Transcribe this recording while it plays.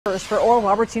First, for Oral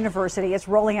Roberts University is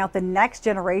rolling out the next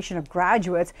generation of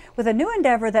graduates with a new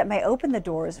endeavor that may open the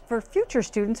doors for future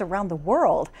students around the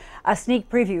world. A sneak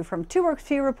preview from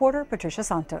 2WorksView reporter Patricia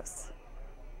Santos.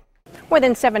 More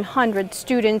than 700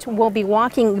 students will be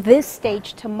walking this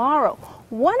stage tomorrow.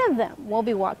 One of them will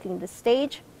be walking the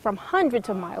stage from hundreds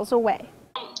of miles away.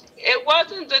 It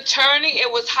wasn't the turning,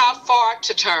 it was how far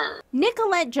to turn.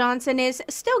 Nicolette Johnson is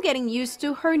still getting used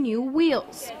to her new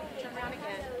wheels.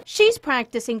 She's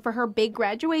practicing for her big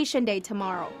graduation day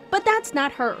tomorrow, but that's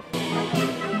not her.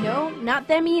 No, not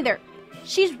them either.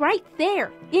 She's right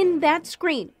there in that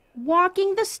screen,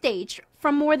 walking the stage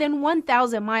from more than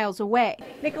 1,000 miles away.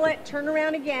 Nicolette, turn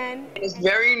around again. It's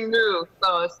very new,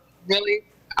 so I'm really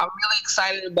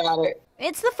excited about it.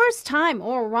 It's the first time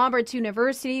Oral Roberts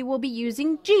University will be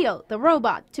using Geo, the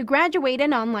robot, to graduate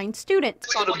an online student.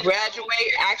 So to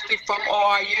graduate actually from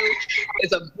ORU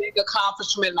is a big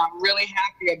accomplishment, and I'm really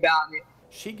happy about it.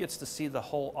 She gets to see the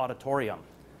whole auditorium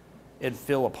and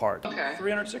feel a part. Okay.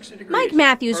 360 degrees. Mike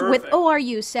Matthews Perfect. with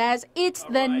ORU says it's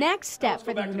the next step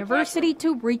for the university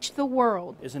to reach the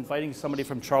world. Is inviting somebody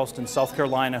from Charleston, South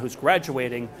Carolina, who's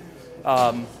graduating,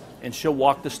 and she'll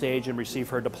walk the stage and receive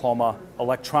her diploma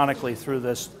electronically through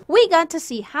this. We got to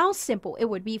see how simple it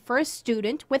would be for a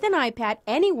student with an iPad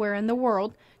anywhere in the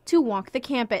world to walk the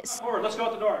campus. Forward, let's go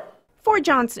out the door. For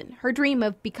Johnson, her dream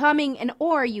of becoming an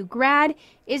ORU grad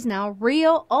is now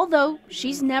real, although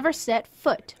she's never set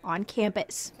foot on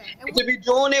campus. To be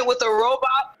doing it with a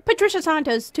robot. Patricia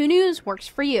Santos, 2 News, works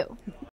for you.